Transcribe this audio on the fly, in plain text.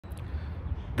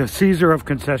The Caesar of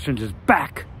Concessions is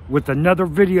back with another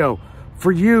video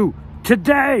for you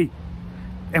today.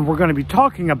 And we're going to be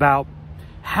talking about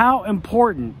how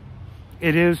important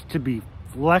it is to be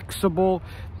flexible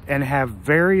and have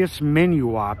various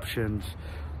menu options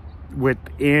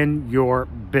within your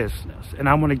business. And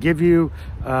I'm going to give you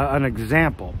an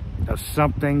example of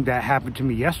something that happened to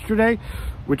me yesterday,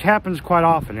 which happens quite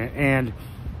often. And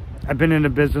I've been in the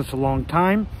business a long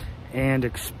time, and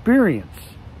experience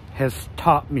has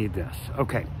taught me this.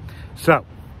 Okay, so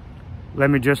let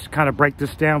me just kind of break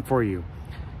this down for you.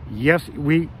 Yes,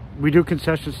 we do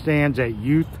concession stands at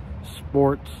youth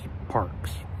sports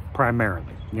parks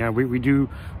primarily. You know, we do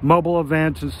mobile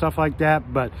events and stuff like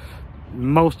that, but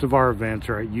most of our events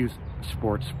are at youth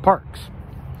sports parks.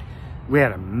 We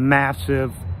had a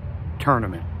massive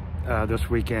tournament this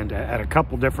weekend at a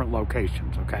couple different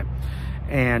locations, okay?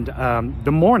 And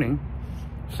the morning,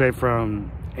 say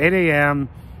from 8 a.m.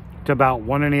 to about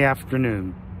 1 in the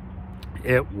afternoon,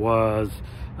 it was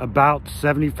about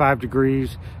 75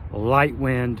 degrees, light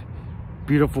wind,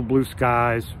 beautiful blue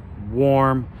skies,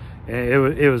 warm.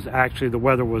 It was actually, the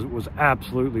weather was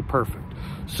absolutely perfect.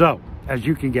 So, as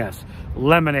you can guess,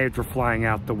 lemonades were flying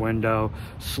out the window,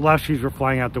 slushies were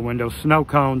flying out the window, snow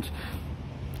cones,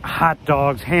 hot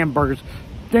dogs, hamburgers,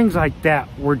 things like that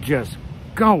were just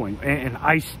going, and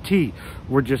iced tea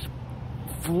were just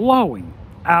flowing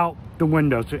out the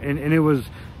windows, and it was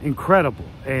incredible,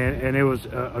 and it was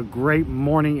a great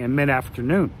morning and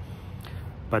mid-afternoon.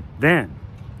 But then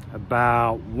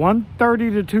about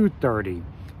 1:30 to 2:30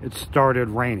 it started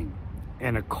raining,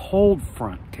 and a cold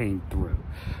front came through,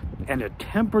 and the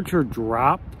temperature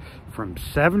dropped from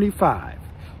 75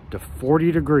 to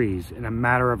 40 degrees in a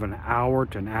matter of an hour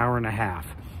to an hour and a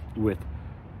half with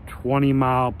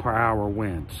 20-mile-per-hour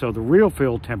wind. So the real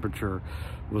field temperature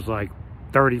was like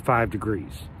 35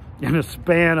 degrees in a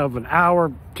span of an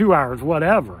hour, 2 hours,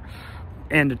 whatever.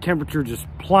 And the temperature just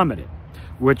plummeted,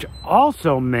 which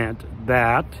also meant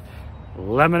that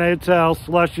lemonade sales,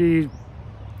 slushy,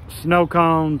 snow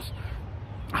cones,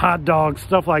 hot dogs,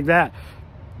 stuff like that,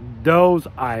 those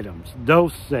items,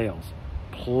 those sales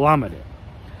plummeted.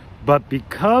 But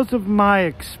because of my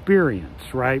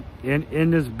experience, right, in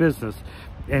this business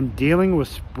and dealing with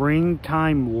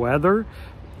springtime weather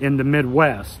in the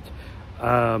Midwest,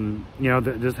 you know,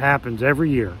 this happens every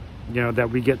year, you know,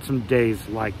 that we get some days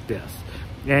like this.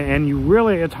 And you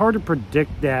really, it's hard to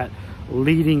predict that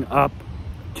leading up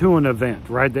to an event,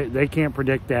 right? They can't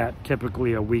predict that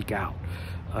typically a week out.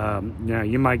 You know,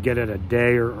 you might get it a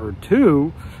day or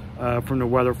two from the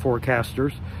weather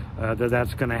forecasters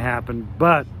that's going to happen.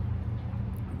 But,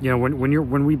 you know,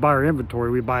 when we buy our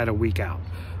inventory, we buy it a week out,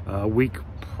 a week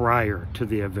prior to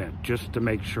the event, just to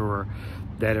make sure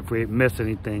that if we miss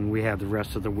anything, we have the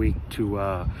rest of the week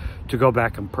to go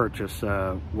back and purchase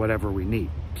whatever we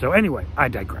need. So anyway, I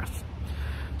digress.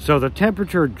 So the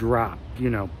temperature dropped, you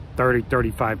know, 30,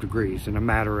 35 degrees in a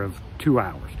matter of 2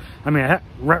 hours. I mean,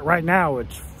 right now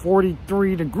it's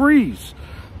 43 degrees,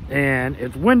 and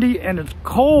it's windy and it's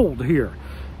cold here.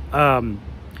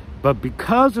 But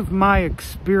because of my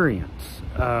experience,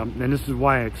 and this is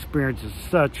why experience is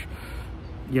such,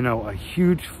 you know, a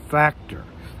huge factor,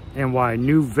 and why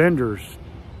new vendors,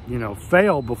 you know,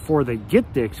 fail before they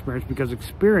get the experience, because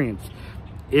experience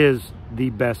is the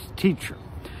best teacher.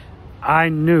 I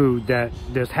knew that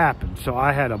this happened, so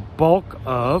I had a bulk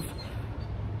of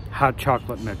hot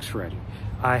chocolate mix ready.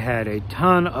 I had a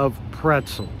ton of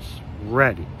pretzels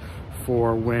ready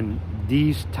for when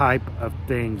these type of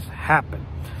things happen,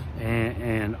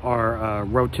 and our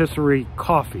rotisserie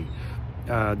coffee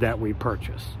that we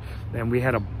purchased. And we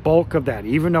had a bulk of that.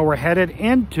 Even though we're headed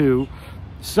into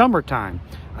summertime,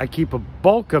 I keep a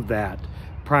bulk of that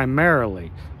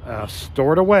primarily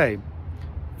stored away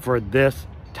for this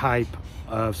type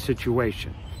of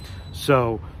situation.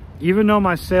 So even though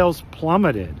my sales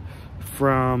plummeted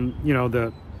from, you know,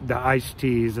 the iced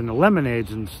teas and the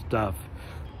lemonades and stuff,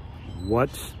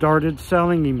 what started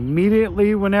selling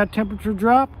immediately when that temperature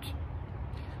dropped?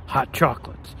 Hot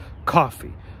chocolates,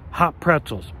 coffee, hot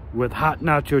pretzels with hot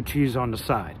nacho cheese on the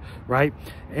side, right?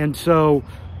 And so,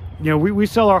 you know, we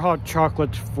sell our hot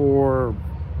chocolates for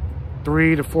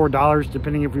 $3 to $4,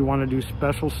 depending if we want to do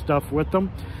special stuff with them.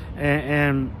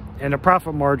 And the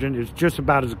profit margin is just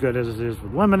about as good as it is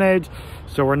with lemonades,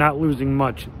 so we're not losing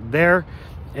much there.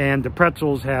 And the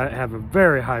pretzels have a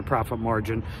very high profit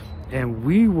margin, and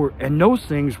those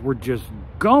things were just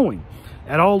going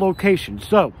at all locations.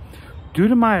 So due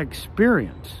to my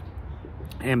experience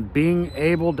and being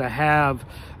able to have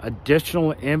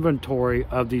additional inventory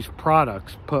of these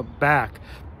products put back,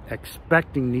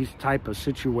 expecting these type of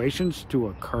situations to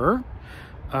occur,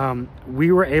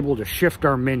 we were able to shift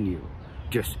our menu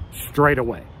just straight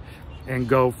away and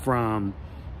go from,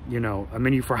 you know, a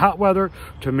menu for hot weather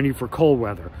to a menu for cold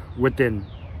weather within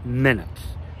minutes,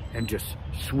 and just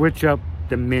switch up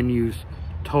the menus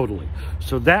totally.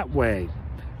 So that way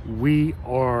we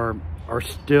are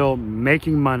still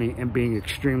making money and being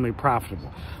extremely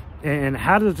profitable. And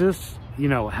how does this, you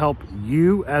know, help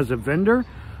you as a vendor?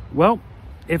 Well,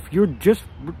 if you're just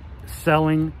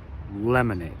selling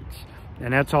lemonades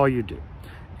and that's all you do,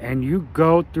 and you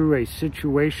go through a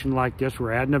situation like this,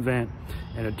 we're at an event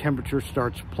and the temperature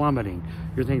starts plummeting,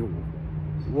 you're thinking,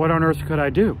 what on earth could I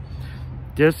do?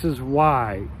 This is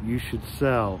why you should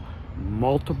sell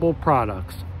multiple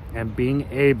products and being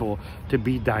able to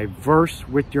be diverse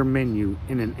with your menu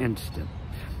in an instant.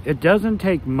 It doesn't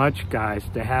take much, guys,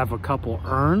 to have a couple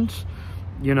urns,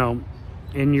 you know,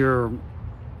 in your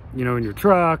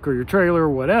truck or your trailer or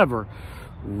whatever,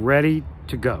 ready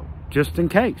to go, just in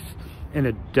case. And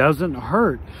it doesn't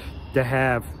hurt to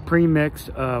have premix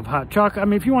of hot chocolate. I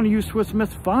mean, if you want to use Swiss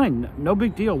Miss, fine, no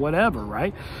big deal, whatever,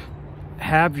 right?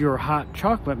 Have your hot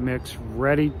chocolate mix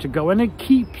ready to go, and it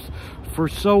keeps for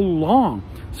so long.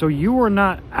 So you are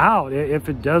not out if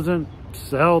it doesn't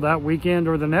sell that weekend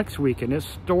or the next weekend. It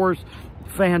stores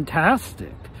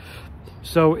fantastic.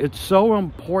 So it's so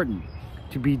important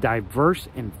to be diverse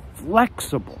and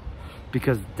flexible,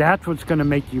 because that's what's going to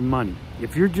make you money.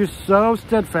 If you're just so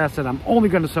steadfast that I'm only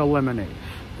going to sell lemonade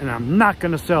and I'm not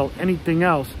going to sell anything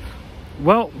else,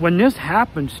 well, when this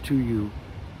happens to you,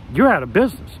 you're out of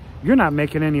business. You're not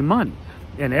making any money.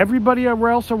 And everybody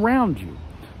else around you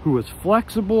who is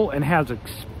flexible and has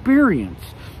experience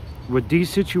with these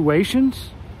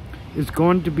situations is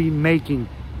going to be making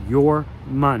your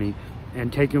money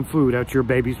and taking food out your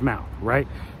baby's mouth, right?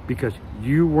 Because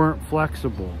you weren't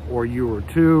flexible, or you were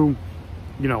too,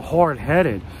 you know,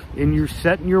 hard-headed, and you're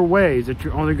set in your ways that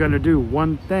you're only going to do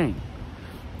one thing.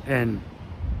 And,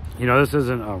 you know, this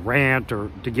isn't a rant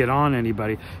or to get on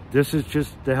anybody. This is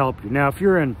just to help you. Now, if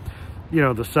you're in, you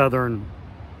know, the southern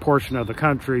portion of the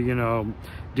country, you know,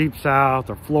 deep south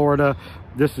or Florida,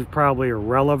 this is probably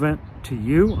irrelevant to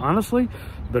you, honestly.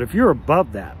 But if you're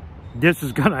above that, this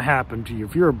is going to happen to you.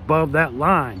 If you're above that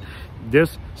line,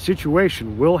 this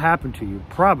situation will happen to you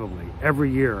probably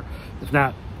every year, if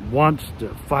not once to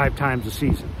 5 times a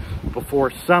season,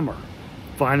 before summer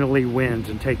finally wins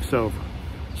and takes over.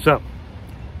 So,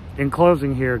 in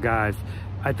closing here, guys,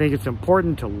 I think it's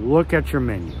important to look at your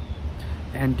menu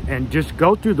and just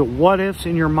go through the what-ifs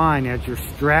in your mind as you're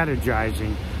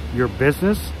strategizing your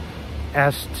business,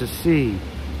 as to see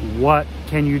what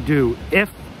can you do if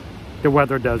the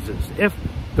weather does this, if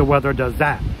the weather does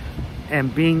that,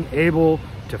 and being able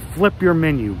to flip your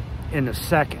menu in a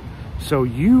second. So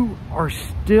you are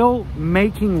still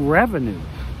making revenue,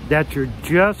 that you're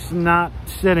just not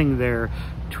sitting there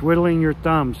twiddling your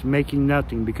thumbs, making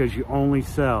nothing because you only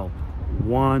sell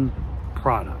one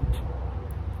product.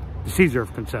 The Caesar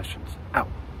of Concessions, out.